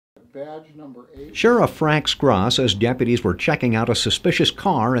Badge number 8. Sheriff Frank Scraw says deputies were checking out a suspicious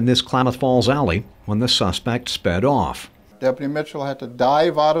car in this Klamath Falls alley when the suspect sped off. Deputy Mitchell had to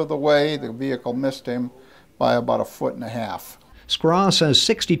dive out of the way. The vehicle missed him by about 1.5 feet. Scraw says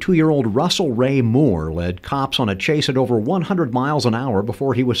 62-year-old Russell Ray Moore led cops on a chase at over 100 miles an hour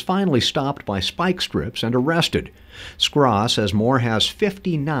before he was finally stopped by spike strips and arrested. Scraw says Moore has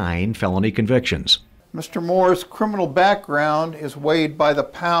 59 felony convictions. Mr. Moore's criminal background is weighed by the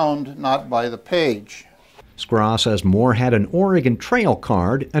pound, not by the page. Scraw says Moore had an Oregon Trail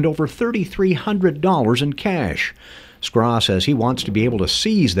card and over $3,300 in cash. Scraw says he wants to be able to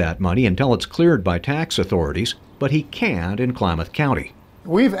seize that money until it's cleared by tax authorities, but he can't in Klamath County.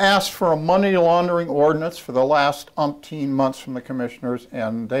 We've asked for a money laundering ordinance for the last umpteen months from the commissioners,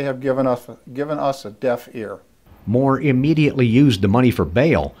 and they have given us a deaf ear. Moore immediately used the money for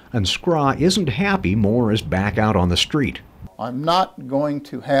bail, and Scraw isn't happy Moore is back out on the street. I'm not going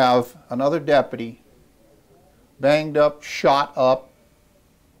to have another deputy banged up, shot up,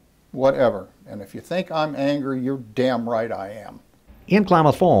 whatever. And if you think I'm angry, you're damn right I am. In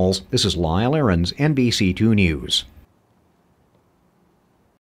Klamath Falls, this is Lyle Ahrens, NBC2 News.